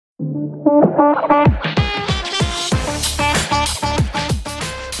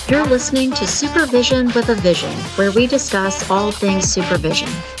You're listening to Supervision with a Vision, where we discuss all things supervision.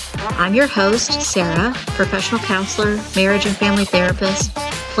 I'm your host, Sarah, professional counselor, marriage and family therapist,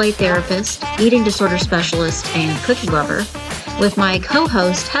 play therapist, eating disorder specialist, and cookie lover, with my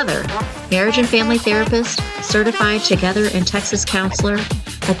co-host, Heather, marriage and family therapist, certified Together in Texas counselor,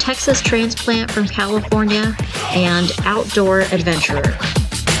 a Texas transplant from California, and outdoor adventurer.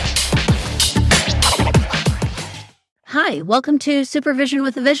 Hi, welcome to Supervision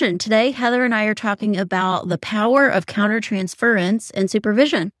with a Vision. Today, Heather and I are talking about the power of countertransference in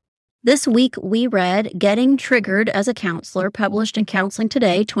supervision. This week, we read Getting Triggered as a Counselor, published in Counseling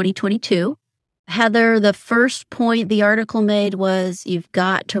Today, 2022. Heather, the first point the article made was you've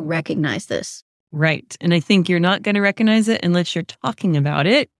got to recognize this. Right. And I think you're not going to recognize it unless you're talking about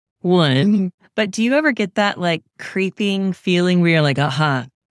it. One. But do you ever get that like creeping feeling where you're like, aha,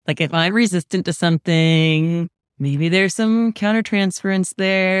 like if I'm resistant to something, maybe there's some countertransference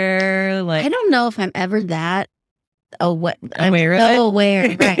there. Like I don't know if I'm ever that aware.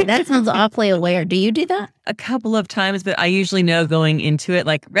 Aware. Right. That sounds awfully aware. Do you do that? A couple of times, but I usually know going into it,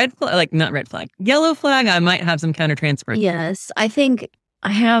 like red flag, like not red flag, yellow flag, I might have some countertransference. Yes. I think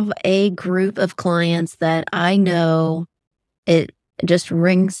I have a group of clients that I know it just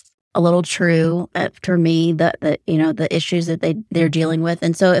rings a little true for me that the issues that they're dealing with.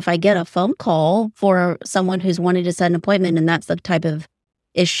 And so if I get a phone call for someone who's wanting to set an appointment and that's the type of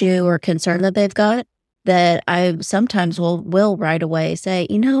issue or concern that they've got, that I sometimes will right away say,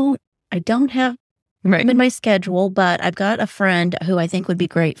 I don't have them in my schedule, but I've got a friend who I think would be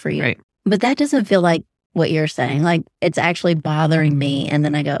great for you. Right. But that doesn't feel like what you're saying. Like it's actually bothering me. And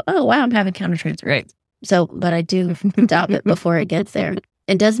then I go, oh, wow, I'm having countertransference. Right. So, but I do stop it before it gets there.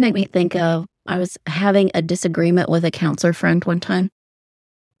 It does make me think of, I was having a disagreement with a counselor friend one time.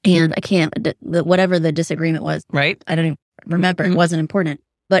 And whatever the disagreement was. Right. I don't even remember. It wasn't important.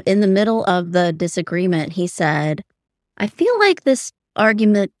 But in the middle of the disagreement, he said, I feel like this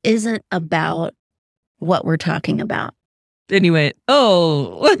argument isn't about what we're talking about. Anyway,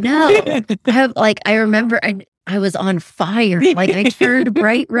 no, I remember I was on fire. Like I turned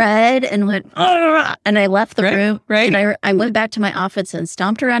bright red and went, and I left the room. Right. And I went back to my office and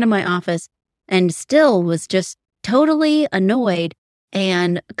stomped around in my office and still was just totally annoyed.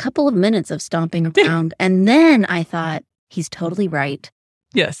 And a couple of minutes of stomping around. And then I thought, he's totally right.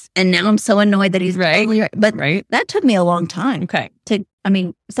 Yes. And now I'm so annoyed that he's totally right. But that took me a long time. Okay.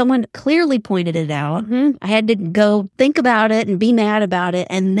 Someone clearly pointed it out. Mm-hmm. I had to go think about it and be mad about it.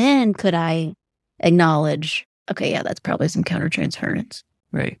 And then could I acknowledge, okay, yeah, that's probably some countertransference.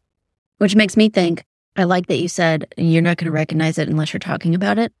 Right. Which makes me think, I like that you said you're not going to recognize it unless you're talking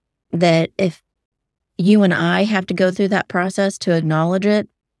about it. That if you and I have to go through that process to acknowledge it,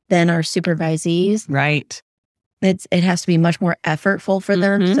 then our supervisees. Right. It has to be much more effortful for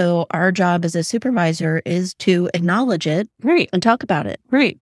them. Mm-hmm. So our job as a supervisor is to acknowledge it and talk about it.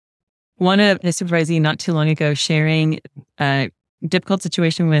 Right. One of the supervisee not too long ago sharing a difficult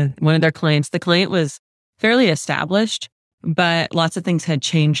situation with one of their clients. The client was fairly established, but lots of things had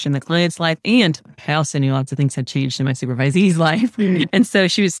changed in the client's life. And I also knew lots of things had changed in my supervisee's life. Mm-hmm. And so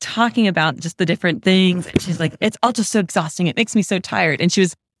she was talking about just the different things. And she's like, it's all just so exhausting. It makes me so tired. And she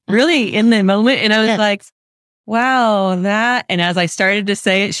was really in the moment. And I was like, wow, that. And as I started to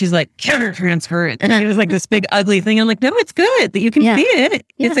say it, she's like, countertransference. And it was like this big ugly thing. I'm like, no, it's good that you can see it.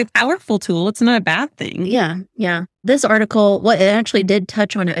 Yeah. It's a powerful tool. It's not a bad thing. Yeah. Yeah. This article, it actually did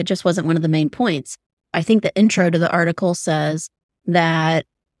touch on it. It just wasn't one of the main points. I think the intro to the article says that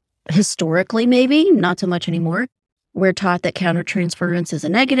historically, maybe not so much anymore, we're taught that countertransference is a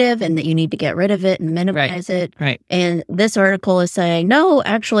negative and that you need to get rid of it and minimize it. Right. And this article is saying, no,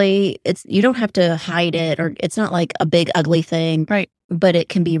 actually, you don't have to hide it, or it's not like a big ugly thing. Right. But it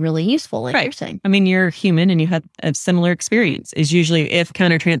can be really useful, like you're saying. I mean, you're human and you had a similar experience. Is usually if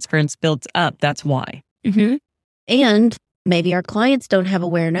countertransference builds up, that's why. Mm-hmm. And maybe our clients don't have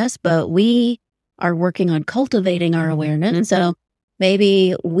awareness, but we are working on cultivating our awareness. Mm-hmm. So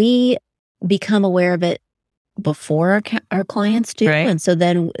maybe we become aware of it before our clients do. Right. And so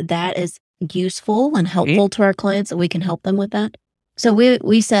then that is useful and helpful to our clients, that we can help them with that. So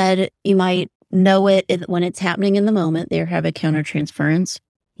we said you might know it when it's happening in the moment. They have a countertransference.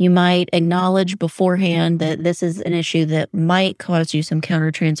 You might acknowledge beforehand that this is an issue that might cause you some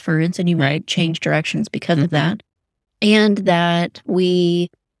countertransference, and you might change directions because of that. And that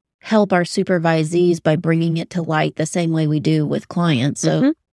we help our supervisees by bringing it to light the same way we do with clients.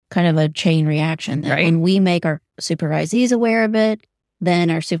 So kind of a chain reaction. That when we make our supervisees aware of it, then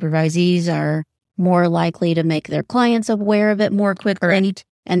our supervisees are more likely to make their clients aware of it more quickly.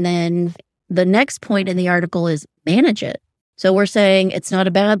 And then the next point in the article is manage it. So we're saying it's not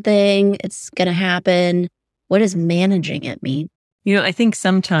a bad thing. It's going to happen. What does managing it mean? I think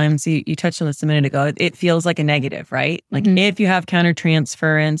sometimes you touched on this a minute ago. It feels like a negative, right? Like if you have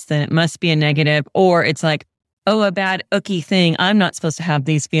countertransference, then it must be a negative, or it's like, oh, a bad ooky thing. I'm not supposed to have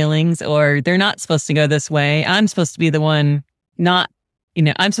these feelings, or they're not supposed to go this way. I'm supposed to be the one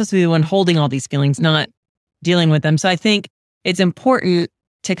I'm supposed to be the one holding all these feelings, not dealing with them. So I think it's important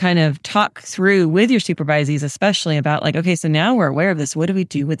to kind of talk through with your supervisees, especially about like, okay, so now we're aware of this. What do we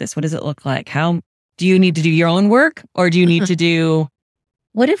do with this? What does it look like? How do you need to do your own work, or do you need to do?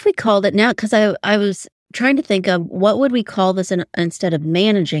 What if we called it now? Because I was trying to think of what would we call this instead of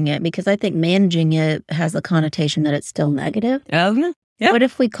managing it, because I think managing it has the connotation that it's still negative. Yeah. What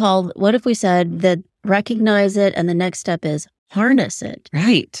if we said that recognize it and the next step is harness it?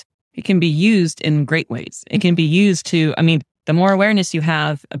 Right. It can be used in great ways. It can be used to, the more awareness you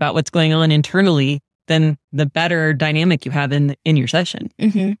have about what's going on internally, then the better dynamic you have in your session.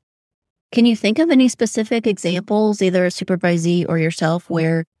 Mm-hmm. Can you think of any specific examples, either a supervisee or yourself,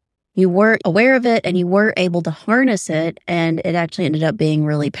 where you were aware of it and you were able to harness it and it actually ended up being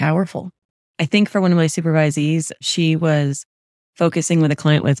really powerful? I think for one of my supervisees, she was focusing with a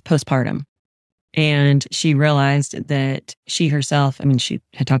client with postpartum, and she realized that she herself, she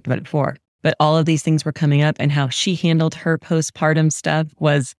had talked about it before, but all of these things were coming up, and how she handled her postpartum stuff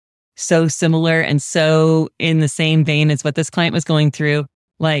was so similar and so in the same vein as what this client was going through.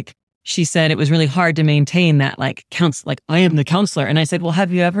 Like, she said it was really hard to maintain that I am the counselor. And I said, well,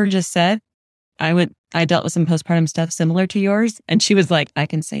 have you ever just said, I dealt with some postpartum stuff similar to yours? And she was like, I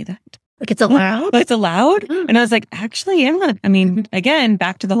can say that. Like, it's allowed? It's allowed? And I was like, actually, I'm not. Again,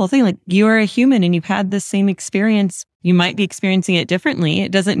 back to the whole thing, like, you are a human and you've had the same experience. You might be experiencing it differently.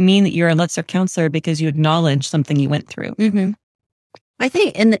 It doesn't mean that you're a lesser counselor because you acknowledge something you went through. Mm-hmm. I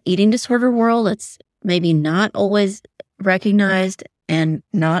think in the eating disorder world, it's maybe not always recognized and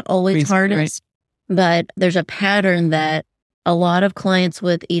not always harnessed, but there's a pattern that a lot of clients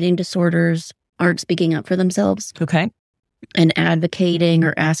with eating disorders aren't speaking up for themselves. Okay. And advocating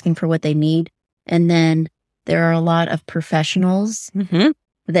or asking for what they need. And then there are a lot of professionals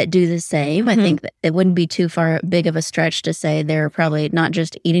that do the same. I think that it wouldn't be too big of a stretch to say there are probably not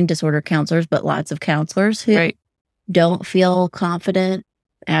just eating disorder counselors, but lots of counselors who don't feel confident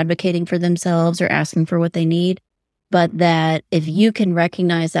advocating for themselves or asking for what they need. But that if you can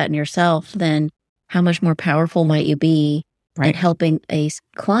recognize that in yourself, then how much more powerful might you be at helping a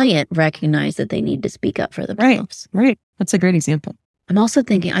client recognize that they need to speak up for themselves? Right. That's a great example. I'm also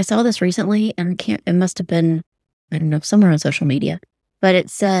thinking, I saw this recently and it must have been, I don't know, somewhere on social media, but it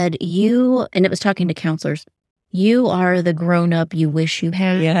said and it was talking to counselors, you are the grown up you wish you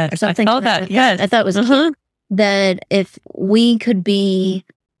had. Yes. Or something. I saw that. Yes. I thought it was cute, that if we could be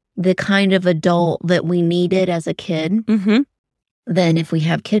the kind of adult that we needed as a kid, then if we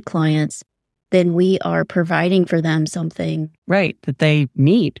have kid clients, then we are providing for them something. Right. That they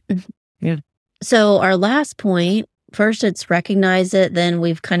need. Yeah. So our last point, first it's recognize it, then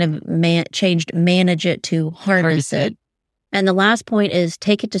we've kind of changed manage it to harness it. And the last point is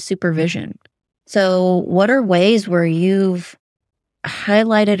take it to supervision. So what are ways where you've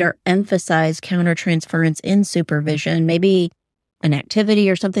highlighted or emphasized countertransference in supervision? Maybe an activity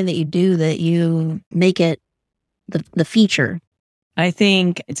or something that you do that you make it the feature. I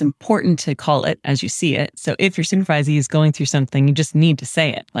think it's important to call it as you see it. So if your supervisee is going through something, you just need to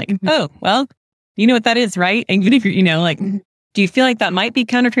say it. Like, oh, well, you know what that is, right? And even if you're, do you feel like that might be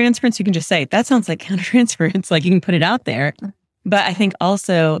countertransference? You can just say, that sounds like countertransference. Like, you can put it out there. But I think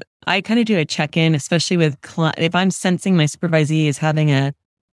also I kind of do a check-in, especially with if I'm sensing my supervisee is having a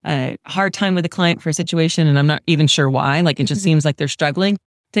hard time with a client for a situation and I'm not even sure why, like it just seems like they're struggling,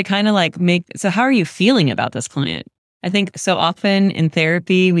 to kind of like so how are you feeling about this client? I think so often in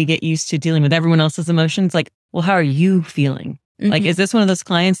therapy, we get used to dealing with everyone else's emotions. Like, well, how are you feeling? Like, is this one of those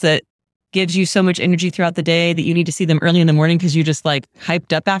clients that gives you so much energy throughout the day that you need to see them early in the morning because you just like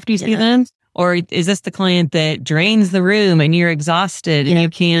hyped up after you see them? Or is this the client that drains the room and you're exhausted and you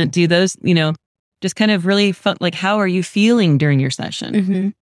can't do those, just kind of really fun, like, how are you feeling during your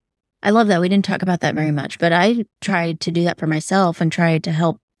session? I love that. We didn't talk about that very much, but I tried to do that for myself and tried to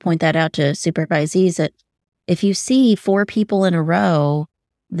help point that out to supervisees that if you see 4 people in a row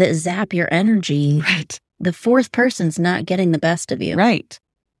that zap your energy, the fourth person's not getting the best of you. Right.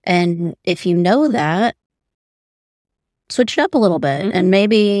 And if you know that, switch it up a little bit and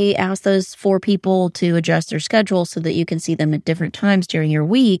maybe ask those 4 people to adjust their schedule so that you can see them at different times during your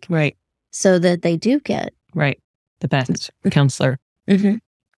week. Right. So that they do get. The best counselor.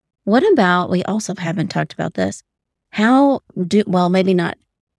 What about, we also haven't talked about this. Maybe not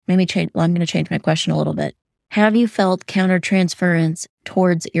maybe change. Well, I'm going to change my question a little bit. Have you felt countertransference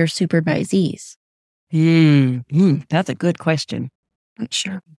towards your supervisees? That's a good question. Not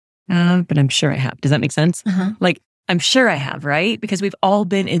sure. But I'm sure I have. Does that make sense? Like, I'm sure I have, right? Because we've all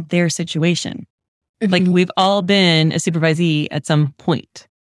been in their situation. Like, we've all been a supervisee at some point.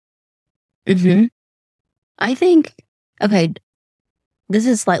 I think, okay, this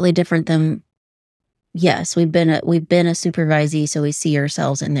is slightly different than, yes, we've been a supervisee, so we see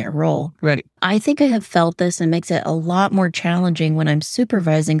ourselves in their role. Right. I think I have felt this and makes it a lot more challenging when I'm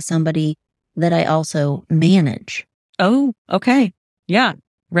supervising somebody that I also manage. Oh, okay. Yeah.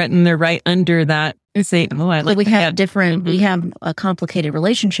 Right. And they're right under that. Say, oh, I like so we have different, we have a complicated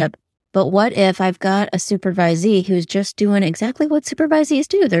relationship. But what if I've got a supervisee who's just doing exactly what supervisees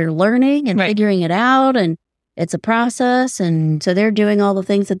do? They're learning and figuring it out, and it's a process. And so they're doing all the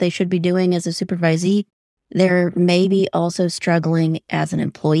things that they should be doing as a supervisee. They're maybe also struggling as an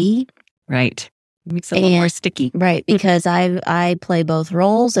employee. Right. Makes it a little more sticky. Right. Because I play both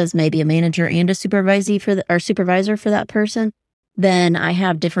roles as maybe a manager and a supervisor for that person. Then I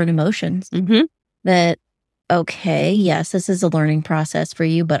have different emotions that, okay, yes, this is a learning process for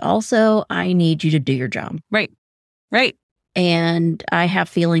you, but also I need you to do your job. Right. Right. And I have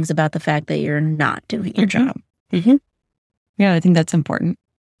feelings about the fact that you're not doing your job. Yeah, I think that's important.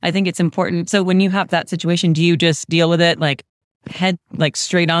 I think it's important. So when you have that situation, do you just deal with it like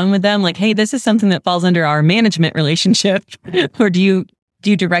straight on with them? Like, hey, this is something that falls under our management relationship. Or do you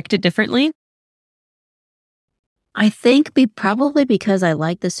direct it differently? I think probably because I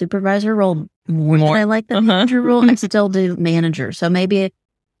like the supervisor role more than I like the manager role, I still do manager. So maybe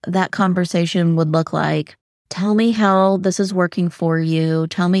that conversation would look like, tell me how this is working for you.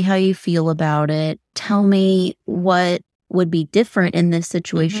 Tell me how you feel about it. Tell me what would be different in this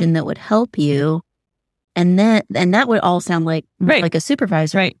situation that would help you. And that would all sound like a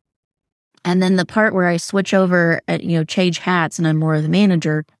supervisor. Right. And then the part where I switch over change hats and I'm more of the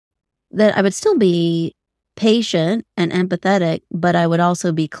manager, that I would still be patient and empathetic, but I would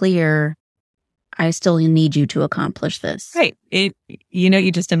also be clear, I still need you to accomplish this. Right.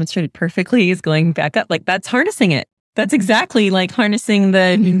 You just demonstrated perfectly is going back up. Like, that's harnessing it. That's exactly like harnessing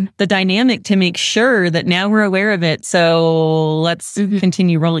the dynamic to make sure that now we're aware of it. So let's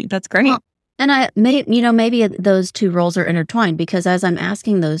continue rolling. That's great. Well, and maybe those two roles are intertwined, because as I'm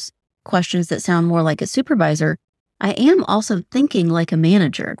asking those questions that sound more like a supervisor, I am also thinking like a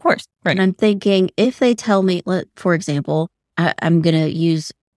manager. Of course. Right. And I'm thinking, if they tell me, for example, I'm going to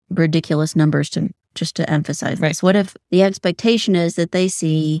use ridiculous numbers to emphasize this. What if the expectation is that they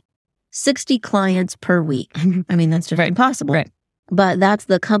see 60 clients per week? I mean, that's just impossible. Right. But that's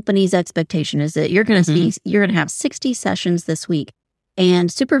the company's expectation, is that you're going to have 60 sessions this week.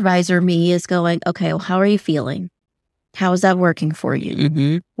 And supervisor me is going, okay, well, how are you feeling? How is that working for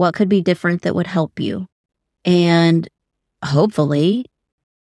you? What could be different that would help you? And hopefully,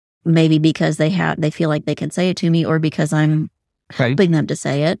 maybe because they feel like they can say it to me, or because I'm helping them to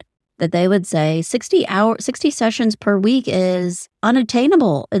say it, that they would say 60 sessions per week is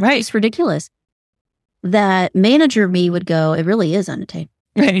unattainable. It's just ridiculous. That manager me would go, it really is unattainable.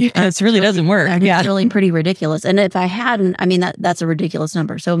 Right. It really doesn't work. It's really pretty ridiculous. And if I hadn't, I mean, that's a ridiculous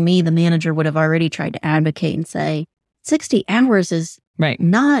number. So me, the manager, would have already tried to advocate and say 60 hours is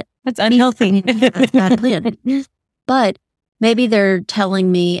not. That's unhealthy. That's not a plan. But maybe they're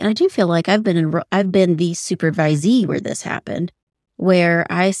telling me, and I do feel like I've been the supervisee where this happened, where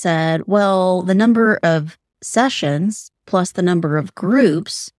I said, well, the number of sessions plus the number of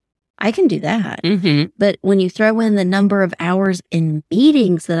groups, I can do that. But when you throw in the number of hours in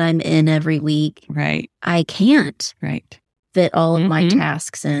meetings that I'm in every week, I can't fit all of my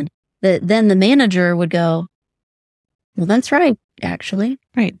tasks in. Then the manager would go, well, that's right, actually.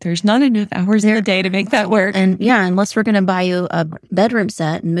 Right. There's not enough hours in the day to make that work. And unless we're going to buy you a bedroom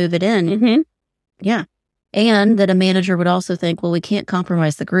set and move it in. Yeah. And that a manager would also think, well, we can't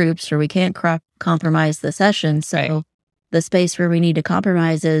compromise the groups, or we can't compromise the sessions. So the space where we need to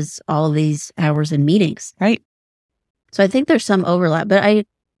compromise is all of these hours in meetings. Right. So I think there's some overlap, but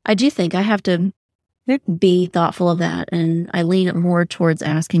I do think I have to be thoughtful of that. And I lean more towards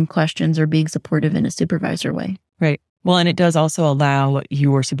asking questions or being supportive in a supervisor way. Right. Well, and it does also allow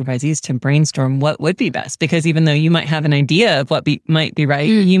your supervisees to brainstorm what would be best, because even though you might have an idea of what might be right,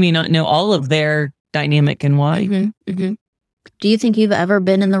 you may not know all of their dynamic and why. Do you think you've ever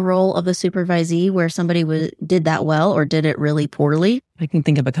been in the role of a supervisee where somebody did that well or did it really poorly? I can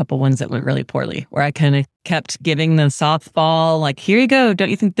think of a couple ones that went really poorly, where I kind of kept giving the softball, like, here you go. Don't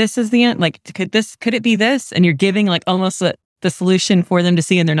you think this is the end? Like, could it be this? And you're giving like almost the solution for them to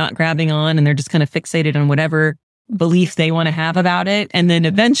see, and they're not grabbing on, and they're just kind of fixated on whatever belief they want to have about it. And then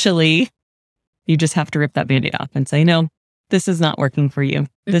eventually you just have to rip that Band-Aid off and say, no, this is not working for you.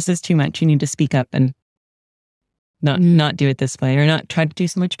 This is too much. You need to speak up and not do it this way, or not try to do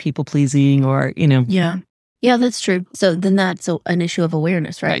so much people pleasing, or, Yeah. Yeah, that's true. So then that's an issue of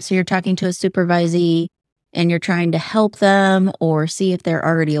awareness, right? So you're talking to a supervisee and you're trying to help them or see if they're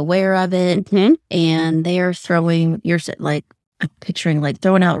already aware of it. Mm-hmm. And they're I'm picturing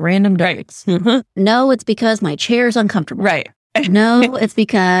throwing out random darts. No, it's because my chair's uncomfortable. Right. No, it's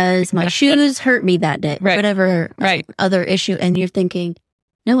because my shoes hurt me that day. Right. Whatever other issue. And you're thinking,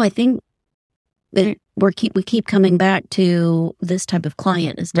 no, I think that we keep coming back to this type of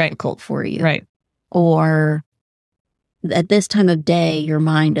client is difficult for you. Right. Or at this time of day, your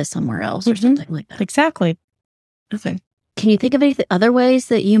mind is somewhere else or something like that. Exactly. Okay. Can you think of any other ways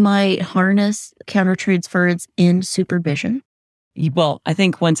that you might harness countertransference in supervision? Well, I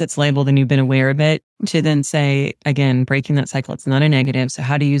think once it's labeled and you've been aware of it, to then say, again, breaking that cycle, it's not a negative. So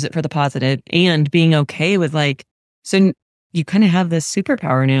how to use it for the positive, and being okay with so you kind of have this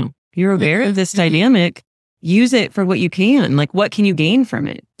superpower now. You're aware of this dynamic. Use it for what you can. What can you gain from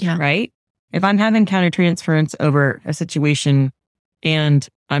it? Yeah. Right? If I'm having countertransference over a situation and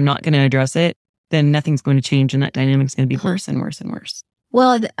I'm not going to address it, then nothing's going to change, and that dynamic's going to be worse and worse and worse.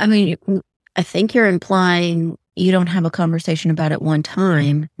 Well, I mean, I think you're implying you don't have a conversation about it one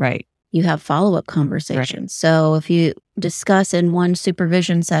time. Right. You have follow-up conversations. Right. So if you discuss in one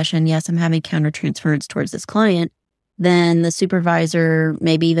supervision session, yes, I'm having countertransference towards this client, then the supervisor,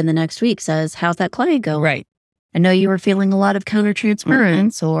 maybe even the next week, says, how's that client go? Right. I know you were feeling a lot of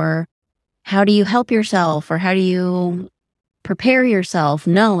countertransference, or how do you help yourself, or how do you prepare yourself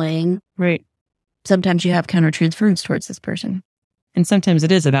knowing sometimes you have countertransference towards this person. And sometimes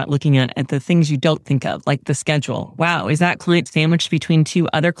it is about looking at the things you don't think of, like the schedule. Wow, is that client sandwiched between two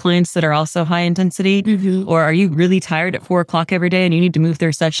other clients that are also high intensity? Mm-hmm. Or are you really tired at 4:00 every day and you need to move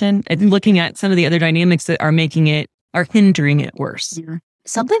their session? And looking at some of the other dynamics that are hindering it worse. Yeah.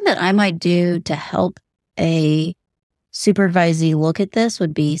 Something that I might do to help a supervisee look at this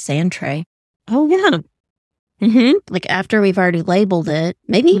would be sand tray. Oh, yeah. Mm-hmm. After we've already labeled it,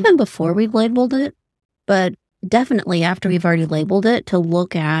 maybe even before we've labeled it, but definitely after we've already labeled it,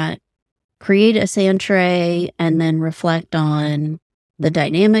 to create a sand tray and then reflect on the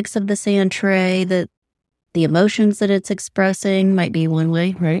dynamics of the sand tray, the emotions that it's expressing might be one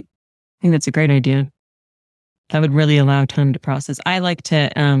way. Right. I think that's a great idea. That would really allow time to process. I like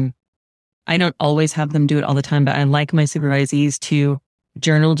to, I don't always have them do it all the time, but I like my supervisees to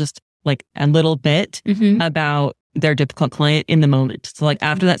journal just a little bit about their difficult client in the moment. So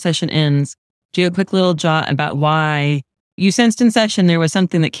after that session ends, do a quick little jot about why you sensed in session there was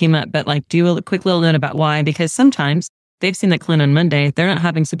something that came up, but do a quick little note about why, because sometimes they've seen that client on Monday. They're not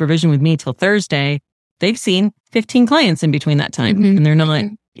having supervision with me till Thursday. They've seen 15 clients in between that time and they're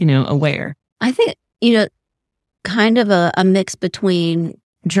not, aware. I think, kind of a mix between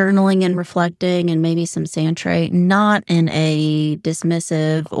journaling and reflecting and maybe some sand tray, not in a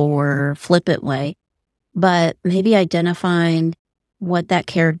dismissive or flippant way, but maybe identifying what that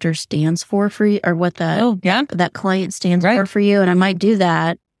character stands for you, or what that client stands for you. And I might do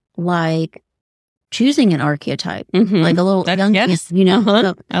that choosing an archetype, a little young,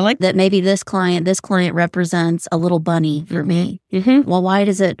 so I like that. Maybe this client represents a little bunny for me. Well, why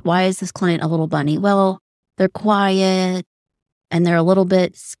is this client a little bunny? Well, they're quiet and they're a little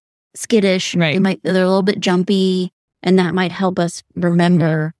bit skittish. Right. They're a little bit jumpy, and that might help us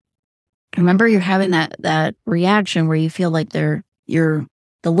remember you're having that reaction where you feel like you're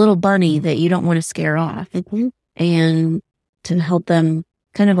the little bunny that you don't want to scare off, and to help them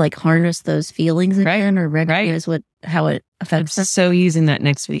kind of harness those feelings again, or recognize how it affects them. So using that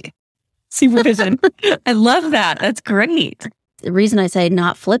next week. Supervision. I love that. That's great. The reason I say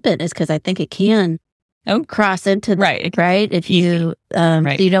not flippant is because I think it can cross into right. If you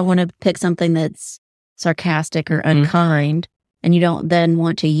you don't want to pick something that's sarcastic or unkind, and you don't then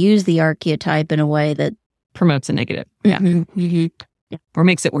want to use the archetype in a way that promotes a negative. Yeah. Or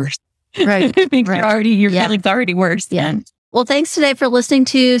makes it worse. Right. Makes your feelings already worse. Yeah. Well, thanks today for listening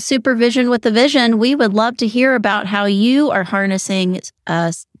to Supervision with a Vision. We would love to hear about how you are harnessing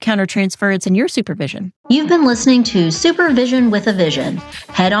countertransference in your supervision. You've been listening to Supervision with a Vision.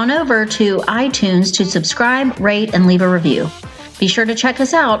 Head on over to iTunes to subscribe, rate, and leave a review. Be sure to check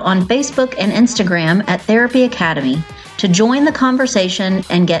us out on Facebook and Instagram at Therapy Academy to join the conversation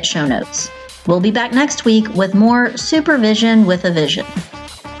and get show notes. We'll be back next week with more Supervision with a Vision.